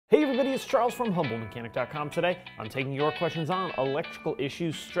Hey everybody, it's Charles from HumbleMechanic.com. Today, I'm taking your questions on electrical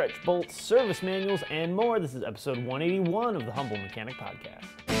issues, stretch bolts, service manuals, and more. This is episode 181 of the Humble Mechanic Podcast.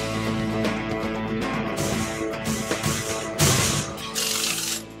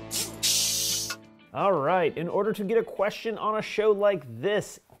 All right, in order to get a question on a show like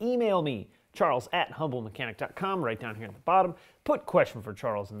this, email me, charles@humblemechanic.com, right down here at the bottom. Put question for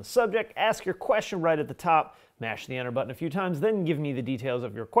Charles in the subject, ask your question right at the top, mash the enter button a few times, then give me the details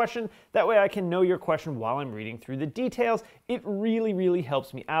of your question. That way I can know your question while I'm reading through the details. It really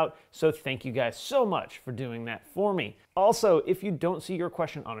helps me out, so thank you guys so much for doing that for me. Also, if you don't see your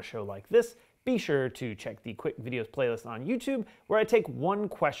question on a show like this, be sure to check the quick videos playlist on YouTube, where I take one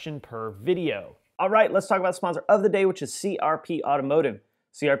question per video. All right, let's talk about the sponsor of the day, which is CRP Automotive.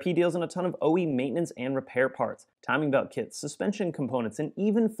 CRP deals in a ton of OE maintenance and repair parts, timing belt kits, suspension components, and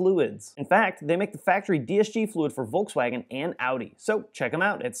even fluids. In fact, they make the factory DSG fluid for Volkswagen and Audi. So check them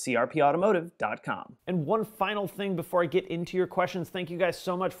out at crpautomotive.com. And one final thing before I get into your questions, thank you guys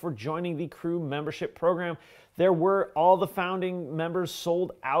so much for joining the Crew Membership program. There were all the founding members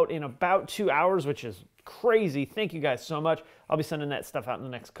sold out in about 2 hours, which is crazy. Thank you guys so much. I'll be sending that stuff out in the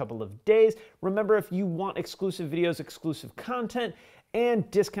next couple of days. Remember, if you want exclusive videos, exclusive content,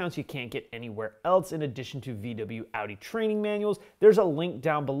 and discounts you can't get anywhere else, in addition to VW Audi training manuals, there's a link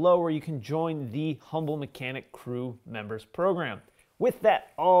down below where you can join the Humble Mechanic Crew Members program. With that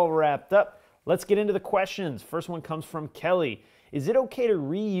all wrapped up, let's get into the questions. First one comes from Kelly. Is it okay to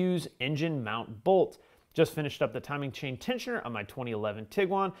reuse engine mount bolts? Just finished up the timing chain tensioner on my 2011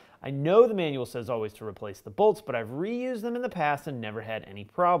 Tiguan. I know the manual says always to replace the bolts, but I've reused them in the past and never had any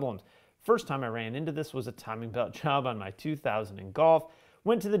problems. First time I ran into this was a timing belt job on my 2000 Golf.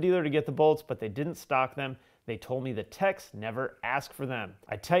 Went to the dealer to get the bolts, but they didn't stock them. They told me the techs never ask for them.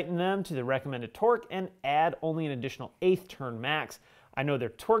 I tightened them to the recommended torque and add only an additional 1/8 turn max. I know they're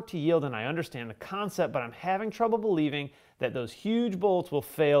torque to yield and I understand the concept, but I'm having trouble believing that those huge bolts will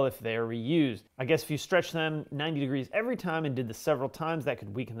fail if they're reused. I guess if you stretch them 90 degrees every time and did this several times, that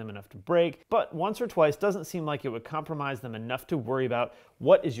could weaken them enough to break, but once or twice doesn't seem like it would compromise them enough to worry about.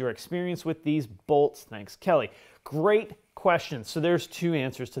 What is your experience with these bolts? Thanks, Kelly. Great question. So there's two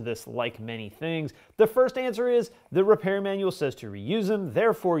answers to this, like many things. The first answer is the repair manual says to reuse them,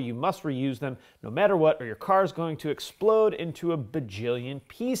 therefore you must reuse them no matter what, or your car is going to explode into a bajillion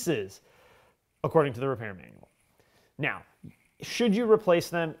pieces, according to the repair manual. Now, should you replace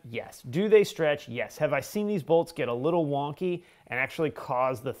them? Yes. Do they stretch? Yes. Have I seen these bolts get a little wonky and actually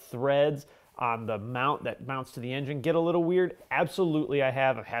cause the threads on the mount that mounts to the engine get a little weird? Absolutely I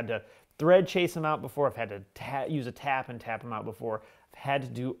have. I've had to thread chase them out before. I've had to use a tap and tap them out before. I've had to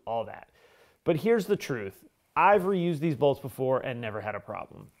do all that. But here's the truth. I've reused these bolts before and never had a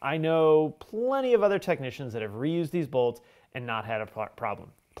problem. I know plenty of other technicians that have reused these bolts and not had a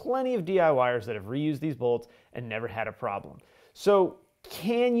problem. Plenty of DIYers that have reused these bolts and never had a problem. So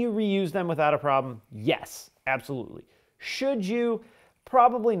can you reuse them without a problem? Yes, absolutely. Should you?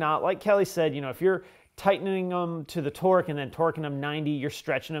 Probably not. Like Kelly said, you know, if you're tightening them to the torque and then torquing them 90, you're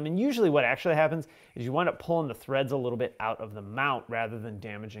stretching them. And usually what actually happens is you wind up pulling the threads a little bit out of the mount rather than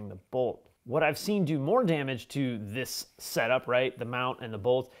damaging the bolt. What I've seen do more damage to this setup, right, the mount and the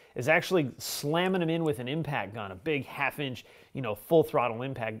bolts, is actually slamming them in with an impact gun, a big 1/2 inch, you know, full throttle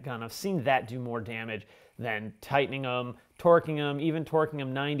impact gun. I've seen that do more damage than tightening them, torquing them, even torquing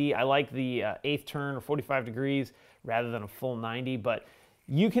them 90. I like the 1/8 turn or 45 degrees rather than a full 90, but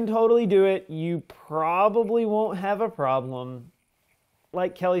you can totally do it. You probably won't have a problem.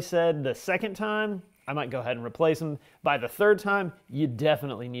 Like Kelly said, the second time, I might go ahead and replace them. By the third time, you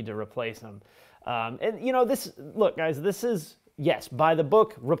definitely need to replace them. And you know, look guys, this is, yes, by the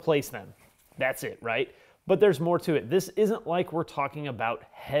book, replace them. That's it, right? But there's more to it. This isn't like we're talking about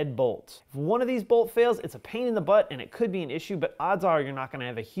head bolts. If one of these bolts fails, it's a pain in the butt and it could be an issue, but odds are you're not gonna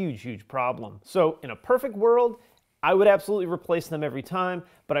have a huge problem. So in a perfect world, I would absolutely replace them every time,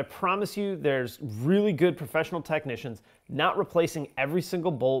 but I promise you there's really good professional technicians not replacing every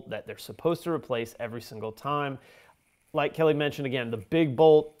single bolt that they're supposed to replace every single time. Like Kelly mentioned, again, the big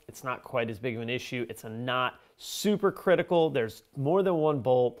bolt, it's not quite as big of an issue. It's not super critical. There's more than one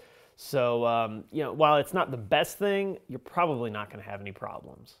bolt. So, you know, while it's not the best thing, you're probably not going to have any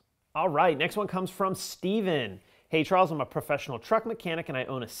problems. All right, next one comes from Steven. Hey Charles, I'm a professional truck mechanic and I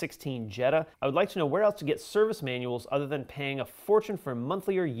own a 16 Jetta. I would like to know where else to get service manuals other than paying a fortune for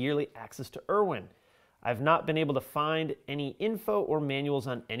monthly or yearly access to Irwin. I've not been able to find any info or manuals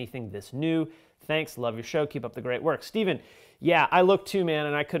on anything this new. Thanks, love your show, keep up the great work. Steven, yeah, I looked too, man,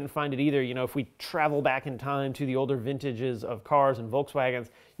 and I couldn't find it either. You know, if we travel back in time to the older vintages of cars and Volkswagens,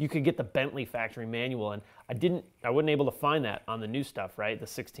 you could get the Bentley factory manual, and I wasn't able to find that on the new stuff, right, the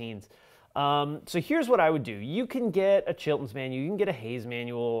 16s. So here's what I would do. You can get a Chilton's manual, you can get a Hayes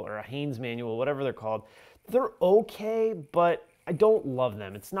manual or a Haynes manual, whatever they're called. They're okay, but I don't love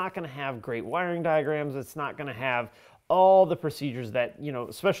them. It's not going to have great wiring diagrams. It's not going to have all the procedures that, you know,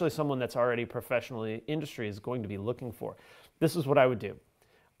 especially someone that's already professionally industry is going to be looking for. This is what I would do.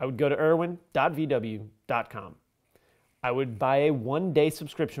 I would go to irwin.vw.com. I would buy a one-day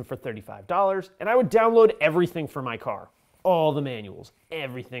subscription for $35, and I would download everything for my car, all the manuals,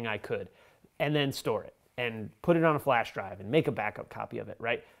 everything I could, and then store it and put it on a flash drive and make a backup copy of it,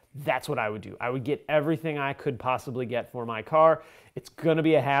 right? That's what I would do. I would get everything I could possibly get for my car. It's going to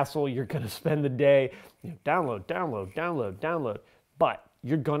be a hassle. You're going to spend the day, you know, download, but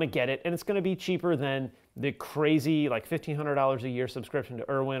you're going to get it, and it's going to be cheaper than the crazy like $1,500 a year subscription to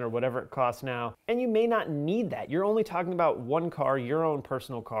Irwin or whatever it costs now. And you may not need that. You're only talking about one car, your own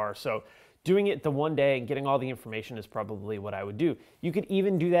personal car. So doing it the one day and getting all the information is probably what I would do. You could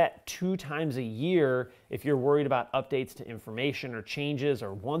even do that 2 times a year if you're worried about updates to information or changes,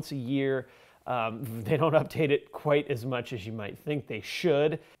 or once a year. They don't update it quite as much as you might think they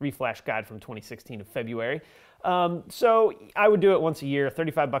should. Reflash guide from 2016 of February. So I would do it once a year,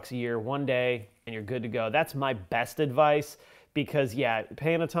 35 bucks a year, one day, and you're good to go. That's my best advice, because yeah,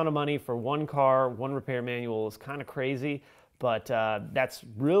 paying a ton of money for one car, one repair manual is kind of crazy. But that's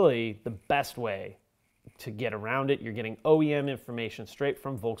really the best way to get around it. You're getting OEM information straight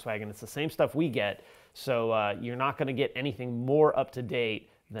from Volkswagen. It's the same stuff we get, so you're not going to get anything more up to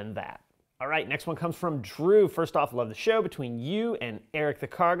date than that. All right, next one comes from Drew. First off, love the show. Between you and Eric the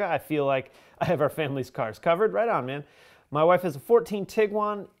car guy, I feel like I have our family's cars covered. Right on, man. My wife has a 14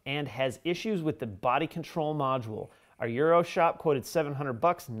 Tiguan and has issues with the body control module. Our Euro shop quoted 700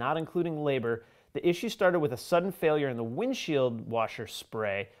 bucks, not including labor. The issue started with a sudden failure in the windshield washer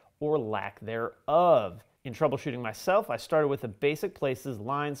spray, or lack thereof. In troubleshooting myself, I started with the basic places,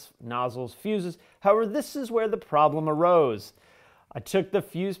 lines, nozzles, fuses. However, this is where the problem arose. I took the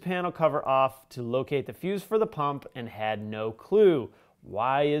fuse panel cover off to locate the fuse for the pump and had no clue.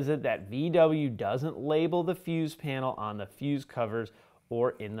 Why is it that VW doesn't label the fuse panel on the fuse covers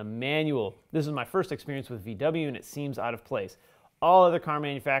or in the manual? This is my first experience with VW, and it seems out of place. All other car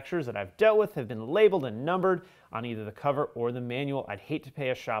manufacturers that I've dealt with have been labeled and numbered on either the cover or the manual. I'd hate to pay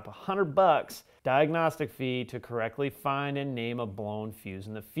a shop 100 bucks diagnostic fee to correctly find and name a blown fuse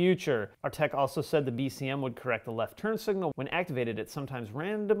in the future. Our tech also said the BCM would correct the left turn signal. When activated, it sometimes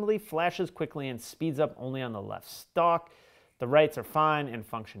randomly flashes quickly and speeds up only on the left stalk. The rights are fine and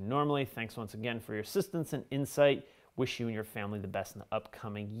function normally. Thanks once again for your assistance and insight. Wish you and your family the best in the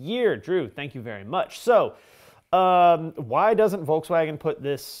upcoming year. Drew, thank you very much. So, why doesn't Volkswagen put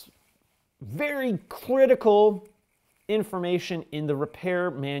this very critical information in the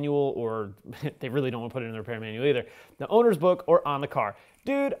repair manual, or they really don't want to put it in the repair manual either, the owner's book or on the car?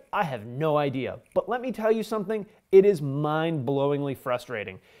 Dude, I have no idea. But let me tell you something, it is mind-blowingly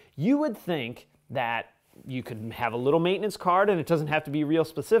frustrating. You would think that you could have a little maintenance card, and it doesn't have to be real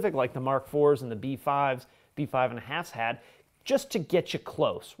specific like the Mark IVs and the B5s, B5.5s had, just to get you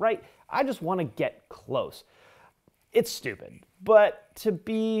close, right? I just want to get close. It's stupid, but to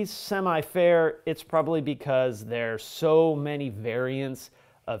be semi-fair, it's probably because there's so many variants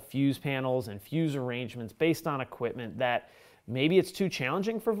of fuse panels and fuse arrangements based on equipment that maybe it's too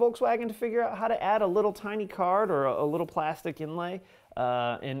challenging for Volkswagen to figure out how to add a little tiny card or a little plastic inlay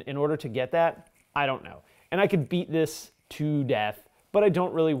in order to get that. I don't know. And I could beat this to death, but I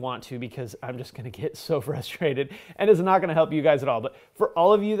don't really want to, because I'm just going to get so frustrated, and it's not going to help you guys at all. But for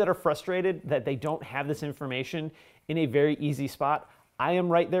all of you that are frustrated that they don't have this information in a very easy spot, I am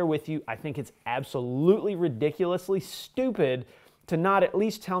right there with you. I think it's absolutely ridiculously stupid to not at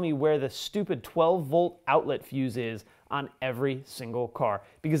least tell me where the stupid 12-volt outlet fuse is on every single car,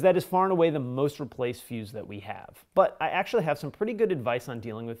 because that is far and away the most replaced fuse that we have. But I actually have some pretty good advice on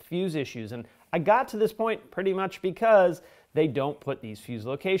dealing with fuse issues, and I got to this point pretty much because they don't put these fuse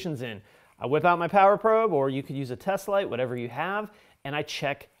locations in. I whip out my power probe, or you could use a test light, whatever you have, and I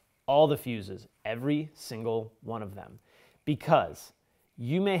check all the fuses, every single one of them, because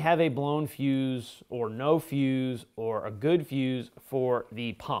you may have a blown fuse or no fuse or a good fuse for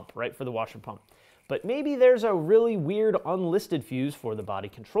the pump, right, for the washer pump. But maybe there's a really weird unlisted fuse for the body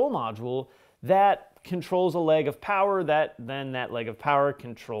control module that controls a leg of power, that leg of power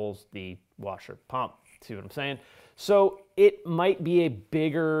controls the washer pump. See what I'm saying? So it might be a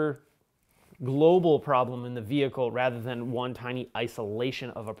bigger global problem in the vehicle rather than one tiny isolation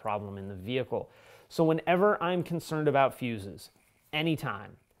of a problem in the vehicle. So whenever I'm concerned about fuses,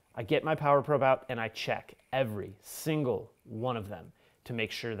 anytime, I get my power probe out and I check every single one of them to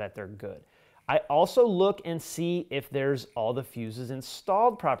make sure that they're good. I also look and see if there's all the fuses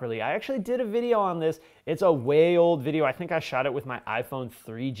installed properly. I actually did a video on this. It's a way old video. I think I shot it with my iPhone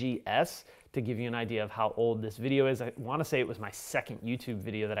 3GS to give you an idea of how old this video is. I want to say it was my second YouTube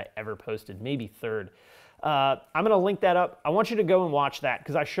video that I ever posted, maybe third. I'm going to link that up. I want you to go and watch that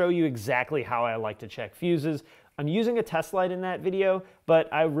because I show you exactly how I like to check fuses. I'm using a test light in that video,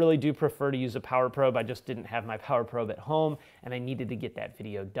 but I really do prefer to use a power probe. I just didn't have my power probe at home and I needed to get that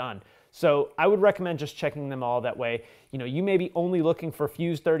video done. So I would recommend just checking them all that way. You know, you may be only looking for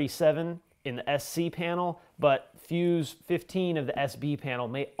fuse 37 in the SC panel, but fuse 15 of the SB panel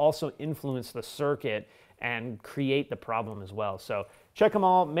may also influence the circuit and create the problem as well. So check them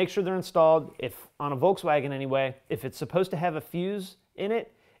all, make sure they're installed. If on a Volkswagen anyway, if it's supposed to have a fuse in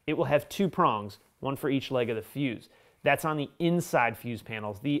it, it will have two prongs, one for each leg of the fuse. That's on the inside fuse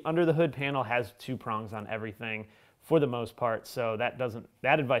panels. The under the hood panel has two prongs on everything for the most part, so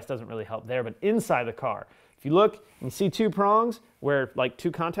that advice doesn't really help there. But inside the car, if you look and you see two prongs where like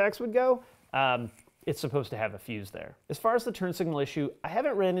two contacts would go, it's supposed to have a fuse there. As far as the turn signal issue, I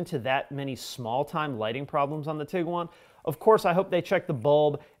haven't ran into that many small-time lighting problems on the Tiguan. Of course, I hope they check the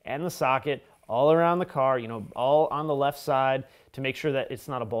bulb and the socket all around the car, you know, all on the left side to make sure that it's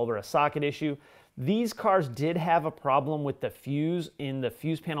not a bulb or a socket issue. These cars did have a problem with the fuse in the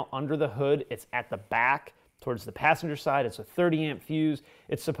fuse panel under the hood. It's at the back towards the passenger side. It's a 30 amp fuse.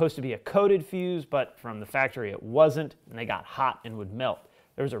 It's supposed to be a coated fuse, but from the factory it wasn't, and they got hot and would melt.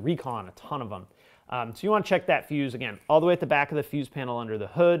 There was a recall on a ton of them. So you want to check that fuse again, all the way at the back of the fuse panel under the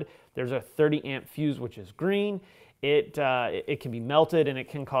hood. There's a 30 amp fuse, which is green. It can be melted and it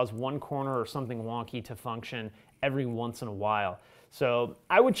can cause one corner or something wonky to function every once in a while. So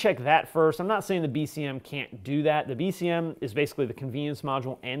I would check that first. I'm not saying the BCM can't do that. The BCM is basically the convenience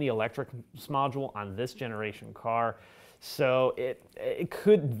module and the electrics module on this generation car. So it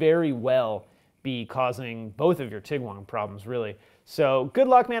could very well be causing both of your Tiguan problems, really. So good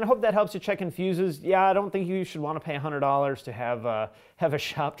luck, man. I hope that helps you check in fuses. Yeah, I don't think you should want to pay $100 to have a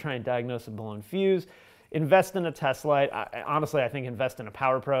shop try and diagnose a blown fuse. Invest in a test light. Honestly, I think invest in a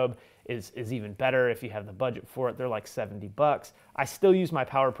power probe is even better if you have the budget for it. They're like 70 bucks. I still use my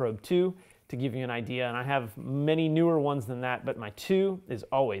power probe 2 to give you an idea, and I have many newer ones than that, but my 2 is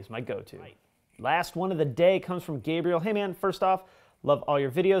always my go-to. Right. Last one of the day comes from Gabriel. Hey man, first off, love all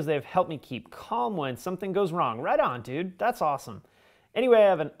your videos. They've helped me keep calm when something goes wrong. Right on, dude. That's awesome. Anyway, I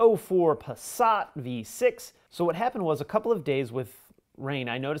have an 04 Passat V6. So what happened was a couple of days with rain,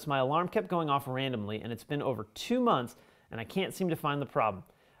 I noticed my alarm kept going off randomly, and it's been over 2 months, and I can't seem to find the problem.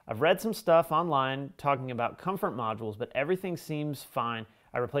 I've read some stuff online talking about comfort modules, but everything seems fine.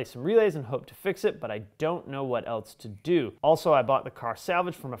 I replaced some relays and hope to fix it, but I don't know what else to do. Also, I bought the car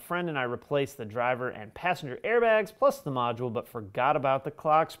salvaged from a friend, and I replaced the driver and passenger airbags plus the module, but forgot about the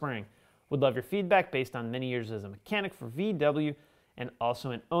clock spring. Would love your feedback based on many years as a mechanic for VW and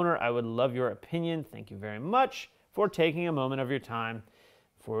also an owner. I would love your opinion. Thank you very much for taking a moment of your time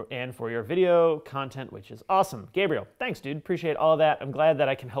and for your video content, which is awesome. Gabriel, thanks, dude. Appreciate all that. I'm glad that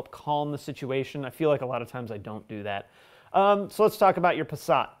I can help calm the situation. I feel like a lot of times I don't do that. So let's talk about your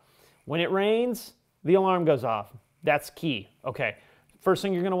Passat. When it rains, the alarm goes off. That's key. Okay. First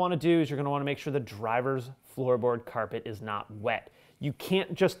thing you're going to want to do is you're going to want to make sure the driver's floorboard carpet is not wet. You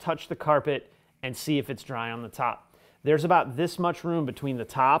can't just touch the carpet and see if it's dry on the top. There's about this much room between the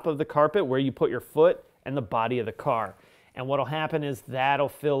top of the carpet where you put your foot and the body of the car. And what'll happen is that'll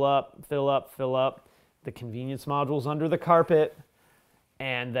fill up the convenience modules under the carpet,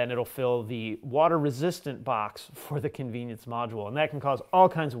 and then it'll fill the water resistant box for the convenience module. And that can cause all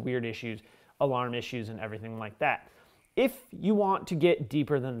kinds of weird issues, alarm issues and everything like that. If you want to get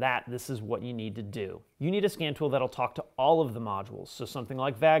deeper than that, this is what you need to do. You need a scan tool that'll talk to all of the modules. So something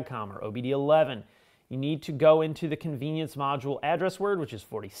like VAGCOM or OBD11. You need to go into the convenience module address word, which is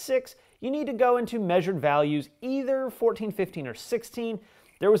 46. You need to go into measured values, either 14, 15, or 16.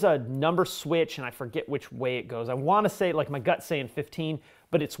 There was a number switch, and I forget which way it goes. I want to say, like my gut's saying 15,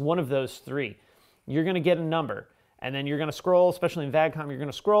 but it's one of those three. You're going to get a number, and then you're going to scroll, especially in VAGCOM, you're going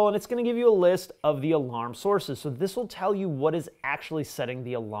to scroll, and it's going to give you a list of the alarm sources. So this will tell you what is actually setting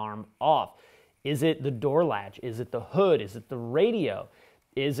the alarm off. Is it the door latch? Is it the hood? Is it the radio?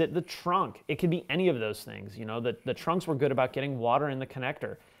 Is it the trunk? It could be any of those things. You know, the trunks were good about getting water in the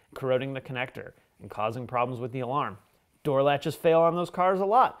connector, corroding the connector, and causing problems with the alarm. Door latches fail on those cars a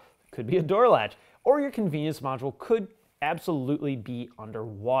lot. It could be a door latch. Or your convenience module could absolutely be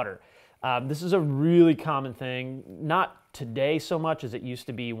underwater. This is a really common thing, not today so much as it used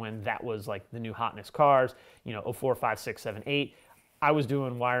to be when that was like the new hotness cars, you know, 04, 5, 6, 7, 8. I was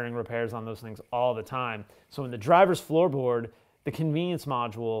doing wiring repairs on those things all the time. So in the driver's floorboard, the convenience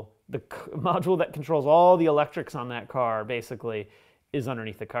module, the module that controls all the electrics on that car basically is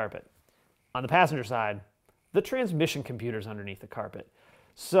underneath the carpet. On the passenger side, the transmission computer's underneath the carpet.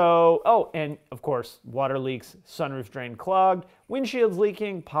 So, oh, and of course, water leaks, sunroof drain clogged, windshield's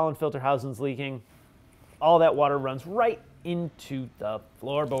leaking, pollen filter housing's leaking. All that water runs right into the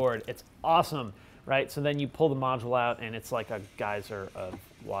floorboard. It's awesome, right? So then you pull the module out and it's like a geyser of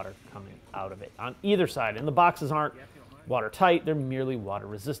water coming out of it on either side. And the boxes aren't watertight, they're merely water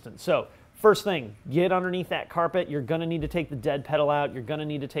resistant. So first thing, get underneath that carpet. You're gonna need to take the dead pedal out. You're gonna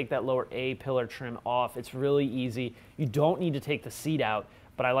need to take that lower A-pillar trim off. It's really easy. You don't need to take the seat out,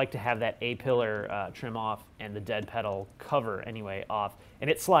 but I like to have that A-pillar trim off and the dead pedal cover anyway off, and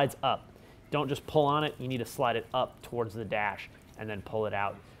it slides up. Don't just pull on it, you need to slide it up towards the dash and then pull it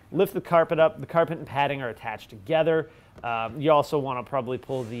out. Lift the carpet up. The carpet and padding are attached together. You also want to probably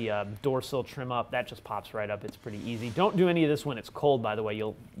pull the door sill trim up. That just pops right up. It's pretty easy. Don't do any of this when it's cold, by the way.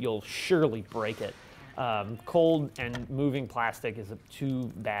 You'll surely break it. Cold and moving plastic is a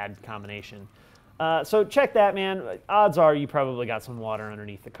too bad combination. So check that, man. Odds are you probably got some water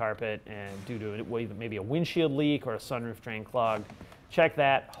underneath the carpet and due to maybe a windshield leak or a sunroof drain clog. Check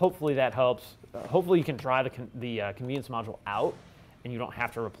that. Hopefully that helps. Hopefully you can dry the convenience module out and you don't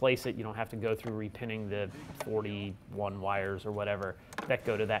have to replace it. You don't have to go through repinning the 41 wires or whatever that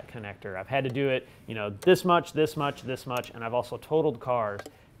go to that connector. I've had to do it, you know, this much, this much, this much, and I've also totaled cars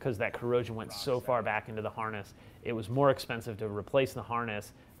because that corrosion went so far back into the harness. It was more expensive to replace the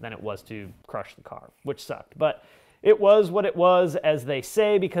harness than it was to crush the car, which sucked. But it was what it was, as they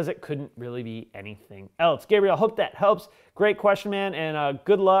say, because it couldn't really be anything else. Gabriel, hope that helps. Great question, man, and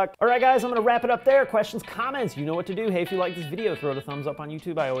good luck. All right, guys, I'm gonna wrap it up there. Questions, comments, you know what to do. Hey, if you like this video, throw it a thumbs up on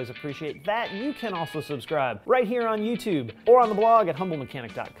YouTube. I always appreciate that. You can also subscribe right here on YouTube or on the blog at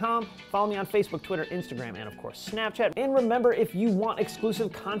humblemechanic.com. Follow me on Facebook, Twitter, Instagram, and of course, Snapchat. And remember, if you want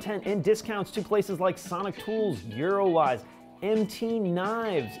exclusive content and discounts to places like Sonic Tools, Eurowise, MT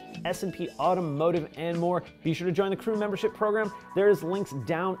Knives, S&P Automotive, and more, be sure to join the Crew Membership program. There's links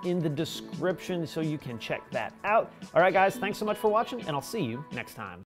down in the description so you can check that out. All right, guys, thanks so much for watching, and I'll see you next time.